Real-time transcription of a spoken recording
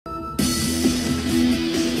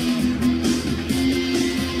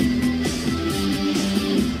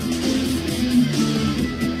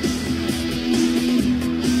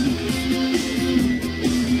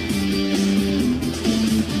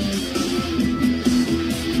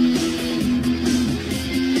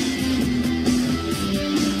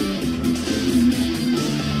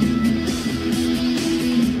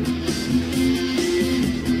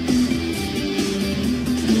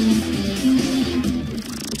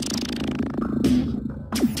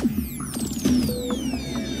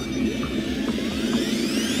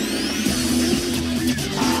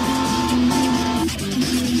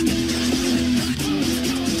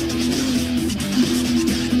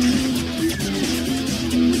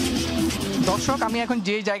দর্শক, আমি এখন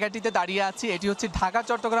যে জায়গাটিতে দাঁড়িয়ে আছি এটি হচ্ছে ঢাকা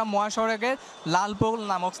চট্টগ্রাম মহাসড়কের লালপোল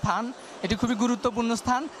নামক স্থান। এটি খুবই গুরুত্বপূর্ণ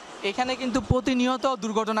স্থান। এখানে কিন্তু প্রতিনিয়ত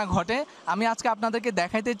দুর্ঘটনা ঘটে। আমি আজকে আপনাদেরকে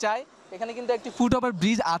দেখাইতে চাই এখানে কিন্তু একটি ফুটওভার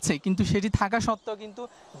ব্রিজ আছে, কিন্তু সেটি থাকা সত্ত্বেও কিন্তু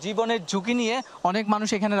জীবনের ঝুঁকি নিয়ে অনেক মানুষ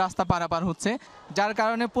এখানে রাস্তা পারাপার হচ্ছে, যার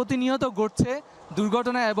কারণে প্রতিনিয়ত ঘটছে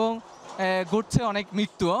দুর্ঘটনা এবং ঘটছে অনেক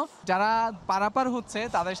মৃত্যুও। যারা পারাপার হচ্ছে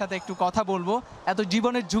তাদের সাথে একটু কথা বলবো, এত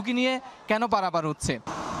জীবনের ঝুঁকি নিয়ে কেন পারাপার হচ্ছে।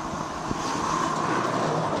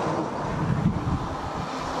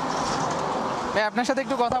 ভাই, আপনার সাথে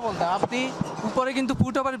একটু কথা বলতাম। আপনি উপরে কিন্তু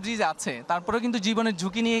ফুটওভার ব্রিজ আছে, তারপরে কিন্তু জীবনের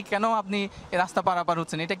ঝুঁকি নিয়ে কেন আপনি এই রাস্তা পারাপার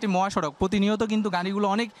হচ্ছেন? এটা একটি মহাসড়ক, প্রতিনিয়ত কিন্তু গাড়িগুলো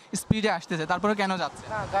অনেক স্পিডে আসতেছে, তারপরে কেন যাচ্ছে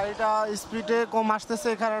না? গাড়িটা স্পিডে কম আসতেছে,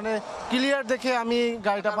 এই কারণে ক্লিয়ার দেখে আমি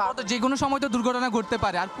গাড়িটা তো যে কোনো সময় তো দুর্ঘটনা ঘটতে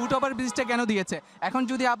পারে। আর ফুটওভার ব্রিজটা কেন দিয়েছে? এখন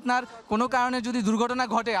যদি আপনার কোনো কারণে যদি দুর্ঘটনা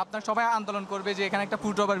ঘটে, আপনার সবাই আন্দোলন করবে যে এখানে একটা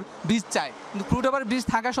ফুটওভার ব্রিজ চাই, কিন্তু ফুটওভার ব্রিজ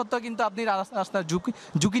থাকা সত্ত্বেও কিন্তু আপনি রাস্তার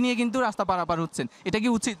ঝুঁকি নিয়ে কিন্তু রাস্তা পারাপার হচ্ছেন। এটা কি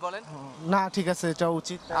উচিত বলেন? না, ঠিক আছে, এটা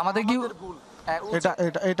উচিত। আমাদের কি ভুল? এটা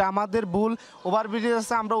এটা এটা আমাদের ভুল। ওভারব্রিজ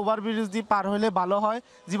আছে, আমরা ওভারব্রিজ দিয়ে পার হলে ভালো হয়।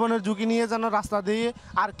 জীবনের ঝুঁকি নিয়ে যেন রাস্তা দিয়ে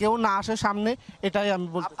আর কেউ না আসে সামনে, এটাই আমি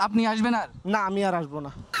বলতে। আপনি আসবেন? আর না, আমি আর আসবো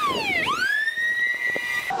না।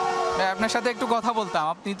 আপনার সাথে একটু কথা বলতাম।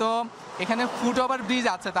 আপনি তো এখানে ফুটওভার ব্রিজ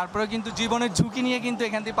আছে, তারপরে কিন্তু জীবনের ঝুঁকি নিয়ে কিন্তু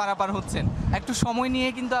এখান থেকে পারাপার হচ্ছেন। একটু সময় নিয়ে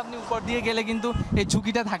কিন্তু আপনি উপর দিয়ে গেলে কিন্তু এই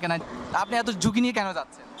ঝুঁকিটা থাকে না। আপনি এত ঝুঁকি নিয়ে কেন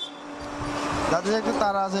যাচ্ছেন? যাতে একটু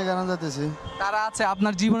তারা আছে, এখানে যাতেছি। তারা আছে?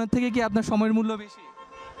 আপনার জীবনের থেকে কি আপনার সময়ের মূল্য বেশি?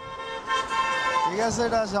 ঠিক আছে,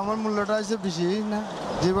 এটা আমার মূল্যটা আছে বেশি না,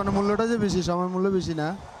 জীবনের মূল্যটা যে বেশি, সময়ের মূল্য বেশি না।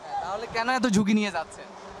 তাহলে কেন এত ঝুঁকি নিয়ে যাচ্ছেন?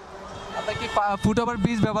 আপনার কি ফুটওভার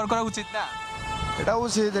ব্রিজ ব্যবহার করা উচিত না? এটা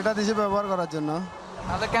উচিত, এটা দিছে ব্যবহার করার জন্য।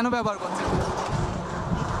 তাহলে কেন ব্যবহার করছেন?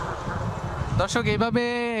 দর্শক, এইভাবে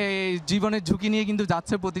জীবনের ঝুঁকি নিয়ে কিন্তু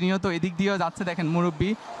যাচ্ছে প্রতিনিয়ত। এদিক দিয়েও যাচ্ছে, দেখেন মুরব্বী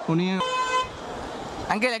উনি।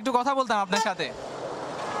 আঙ্কেল, একটু কথা বলতাম আপনার সাথে,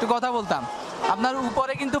 একটু কথা বলতাম। আপনার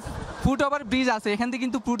উপরে কিন্তু ফুটওভার ব্রিজ আছে, এখান থেকে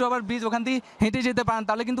কিন্তু ফুটওভার ব্রিজ, ওখান থেকে হেঁটে যেতে পারেন,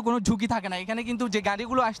 তাহলে কিন্তু কোনো ঝুঁকি থাকে না। এখানে কিন্তু যে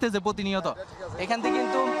গাড়িগুলো আসতেছে প্রতিনিয়ত, এখান থেকে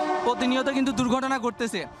কিন্তু প্রতিনিয়ত কিন্তু দুর্ঘটনা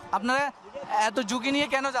ঘটতেছে। আপনারা এত ঝুঁকি নিয়ে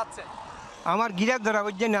কেন যাচ্ছেন? আমার গিরাক ধরা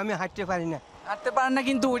ওই জন্য আমি হাঁটতে পারি না। হাঁটতে পারেন না,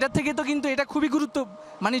 কিন্তু ওইটার থেকে তো কিন্তু এটা খুবই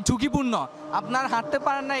মানে ঝুঁকিপূর্ণ। আপনার হাঁটতে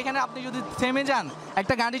পারেন না, এখানে আপনি যদি থেমে যান,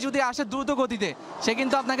 একটা গাড়ি যদি আসে দ্রুত গতিতে, সে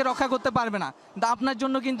কিন্তু আপনাকে রক্ষা করতে পারবে না। কিন্তু আপনার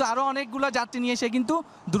জন্য কিন্তু আরও অনেকগুলো যাত্রী নিয়ে সে কিন্তু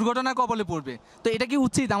দুর্ঘটনার কবলে পড়বে। তো এটা কি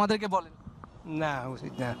উচিত? আমাদেরকে বলেন। না,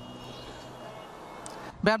 উচিত না।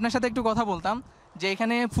 ভাই, আপনার সাথে একটু কথা বলতাম যে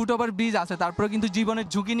এখানে ফুটওভার ব্রিজ আছে, তারপরে কিন্তু জীবনের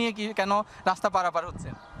ঝুঁকি নিয়ে কি কেন রাস্তা পারাপার হচ্ছে?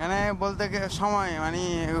 এখানে বলতে সময় মানে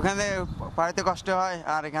ওখানে পাড়াতে কষ্ট হয়,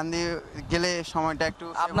 আর এখান দিয়ে গেলে সময়টা একটু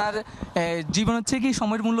আপনার জীবনের থেকে কি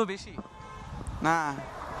সময়ের মূল্য বেশি? না,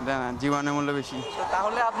 না, জীবনের মূল্য বেশি। তো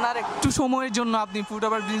তাহলে আপনার একটু সময়ের জন্য আপনি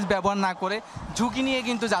ফুটওভার ব্রিজ ব্যবহার না করে ঝুঁকি নিয়ে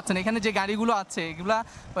কিন্তু যাচ্ছেন। এখানে যে গাড়িগুলো আছে এগুলা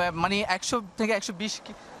মানে 100 থেকে 120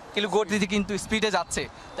 কিলো গতিতে কিন্তু স্পিডে যাচ্ছে।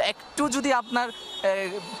 তো একটু যদি আপনার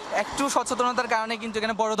একটু সচেতনতার কারণে কিন্তু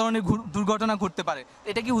এখানে বড় ধরনের দুর্ঘটনা ঘটতে পারে।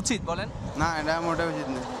 এটা কি উচিত বলেন? না, এটা মোটেও উচিত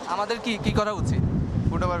না। আমাদের কি কি করা উচিত?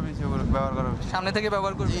 ফুটওভার ব্রিজ ব্যবহার করা উচিত। সামনে থেকে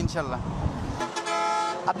ব্যবহার করবেন ইনশাল্লাহ।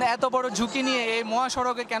 আপনি এত বড় ঝুঁকি নিয়ে এই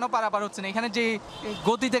মহাসড়কে কেন পারাপার হচ্ছেন? এখানে যে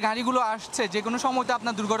গতিতে গাড়িগুলো আসছে, যে কোনো সময় তো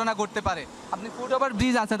আপনার দুর্ঘটনা ঘটতে পারে। আপনি ফুটওভার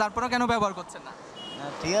ব্রিজ আছে, তারপরেও কেন ব্যবহার করছেন না?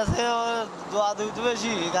 ঠিক আছে, দোয়া দুই তো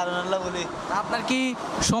বেশি, কারণ আল্লাহ বলি। আপনার কি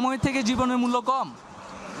সময় থেকে জীবনের মূল্য কম?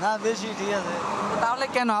 না, বেশি। ঠিক আছে, তাহলে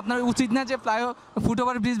কেন আপনার উচিত না যে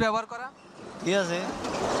ফুটওভার ব্রিজ ব্যবহার করা? ঠিক আছে,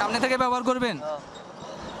 সামনে থেকে ব্যবহার করবেন।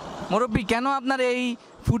 মুরব্বী, কেন আপনার এই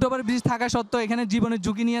ফুটওভার ব্রিজ থাকা সত্ত্বেও এখানে জীবনের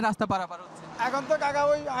ঝুঁকি নিয়ে রাস্তা পারাপার হচ্ছে? এখন তো কাকা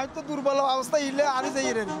ওই আমি তো দুর্বল অবস্থা ইলে আমি যাই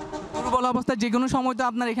রে। দুর্বল অবস্থায় যে কোনো সময় তো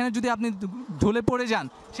আপনার এখানে যদি আপনি ঢলে পড়ে যান,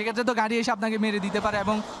 সেক্ষেত্রে তো গাড়ি এসে আপনাকে মেরে দিতে পারে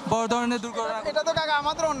এবং বড় ধরনের দুর্ঘটনা। এটা তো কাকা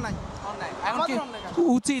আমাদের অন্যায়। এখন কি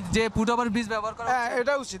উচিত যে ফুটওভার ব্রিজ ব্যবহার করা? হ্যাঁ,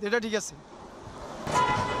 এটা উচিত, এটা ঠিক আছে।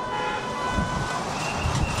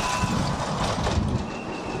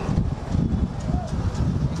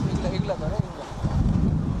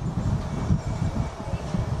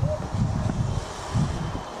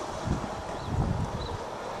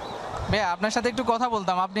 ভাইয়া, আপনার সাথে একটু কথা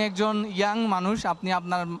বলতাম। আপনি একজন ইয়াং মানুষ, আপনি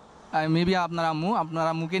আপনার মেবি আপনার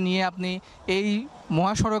আম্মুকে নিয়ে আপনি এই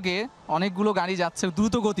মহাসড়কে অনেকগুলো গাড়ি যাচ্ছে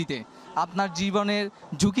দ্রুত গতিতে, আপনার জীবনের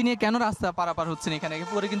ঝুঁকি নিয়ে কেন রাস্তা পারাপার হচ্ছেন? এখানে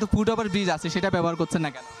পরে কিন্তু ফুটওভার ব্রিজ আছে, সেটা ব্যবহার করছেন না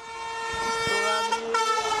কেন?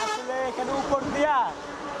 আসলে এখানে উপর দিয়া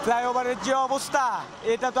ফ্লাইওভারের যে অবস্থা,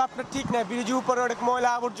 এটা তো আপনার ঠিক না। ব্রিজের উপরে অনেক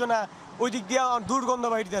ময়লা আবর্জনা, ওই দিক দিয়ে দুর্গন্ধ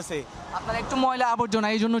বাইরেছে। আপনার একটু ময়লা আবর্জনা,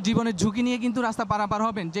 এই জন্য জীবনের ঝুঁকি নিয়ে কিন্তু রাস্তা পারাপার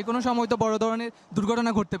হবেন। যে কোনো সময় তো বড় ধরনের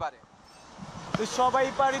দুর্ঘটনা ঘটতে পারে। তো সবাই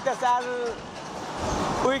পারিতেছে, আর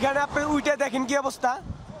ওইখানে আপনি উইটা দেখেন কি অবস্থা।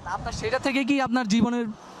 আপনার সেটা থেকে কি আপনার জীবনের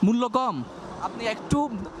মূল্য কম? আপনি একটু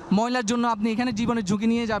ময়লার জন্য আপনি এখানে জীবনের ঝুঁকি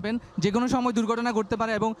নিয়ে যাবেন, যে কোনো সময় দুর্ঘটনা ঘটতে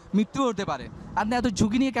পারে এবং মৃত্যু হতে পারে। আপনি এত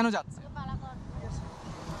ঝুঁকি নিয়ে কেন যাচ্ছেন?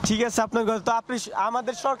 ঠিক আছে আপনার কথা তো, আপনি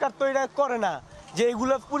আমাদের সরকার তো এটা করে না যে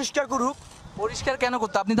এগুলো পরিষ্কার করুক। পরিষ্কার কেন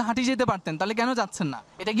করতে? আপনি তো হাঁটি যেতে পারতেন, তাহলে কেন যাচ্ছেন না?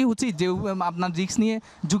 এটা কি উচিত যে আপনার রিস্ক নিয়ে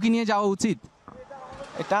ঝুঁকি নিয়ে যাওয়া উচিত?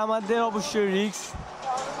 এটা আমাদের অবশ্যই রিস্ক,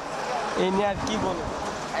 এই নিয়ে আর কি বলবো।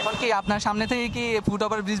 এখন কি আপনার সামনে থেকে কি ফুট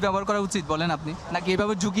ওভার ব্রিজ ব্যবহার করা উচিত বলেন আপনি, নাকি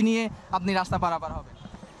এভাবে ঝুঁকি নিয়ে আপনি রাস্তা পারাপার হবেন?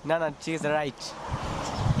 না না ঠিক আছে, রাইট,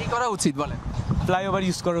 কি করা উচিত বলেন? ফ্লাইওভার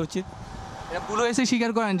ইউজ করা উচিত। এটা ভুল হয়েছে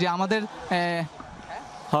স্বীকার করেন যে আমাদের হ্যাঁ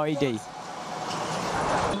এইটাই।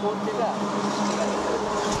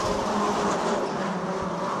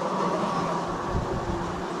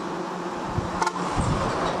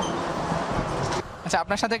 আচ্ছা,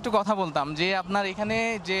 আপনার সাথে একটু কথা বলতাম যে আপনার এখানে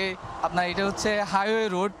যে আপনার এটা হচ্ছে হাইওয়ে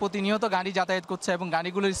রোড, প্রতিনিয়ত গাড়ি যাতায়াত করছে এবং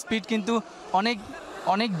গাড়িগুলোর স্পিড কিন্তু অনেক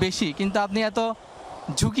অনেক বেশি, কিন্তু আপনি এত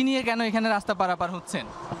ঝুঁকি নিয়ে কেন এখানে রাস্তা পারাপার হচ্ছেন?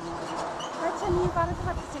 আচ্ছা নিয়ে পারাতে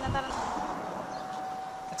পারতেছি না, দাঁড়ান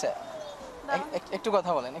আচ্ছা, একটু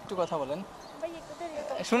কথা বলেন, একটু কথা বলেন, ভাই, একটু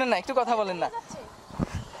দেরি শুনেন না, একটু কথা বলেন না। হচ্ছে।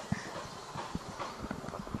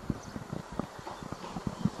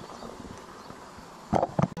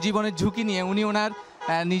 জীবনের ঝুঁকি নিয়ে উনি ওনার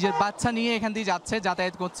নিজের বাচ্চা নিয়ে এখান দিয়ে যাচ্ছে,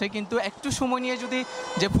 যাতায়াত করছে, কিন্তু একটু সময় নিয়ে যদি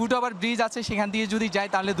যে ফুট ওভার ব্রিজ আছে সেখান দিয়ে যদি যায়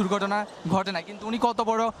তাহলে দুর্ঘটনা ঘটে না, কিন্তু উনি কত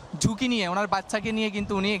বড় ঝুঁকি নিয়ে ওনার বাচ্চাকে নিয়ে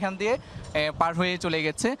কিন্তু উনি এখান দিয়ে পার হয়ে চলে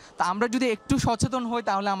গেছে। তা আমরা যদি একটু সচেতন হই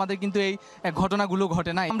তাহলে আমাদের কিন্তু এই ঘটনাগুলো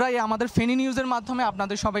ঘটে না। আমরা এই আমাদের ফেনী নিউজের মাধ্যমে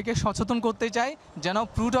আপনাদের সবাইকে সচেতন করতে চাই যেন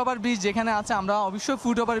ফুট ওভার ব্রিজ যেখানে আছে আমরা অবশ্যই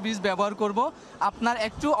ফুট ওভার ব্রিজ ব্যবহার করব। আপনার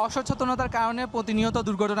একটু অসচেতনতার কারণে প্রতিনিয়ত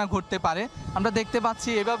দুর্ঘটনা ঘটতে পারে। আমরা দেখতে পাচ্ছি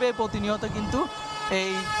এভাবে প্রতিনিয়ত কিন্তু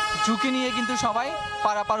এই ঝুঁকি নিয়ে কিন্তু সবাই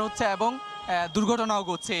পারাপার হচ্ছে এবং দুর্ঘটনাও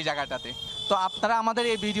ঘটছে এই জায়গাটাতে। তো আপনারা আমাদের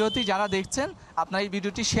এই ভিডিওটি যারা দেখছেন, আপনারা এই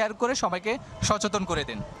ভিডিওটি শেয়ার করে সবাইকে সচেতন করে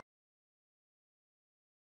দিন।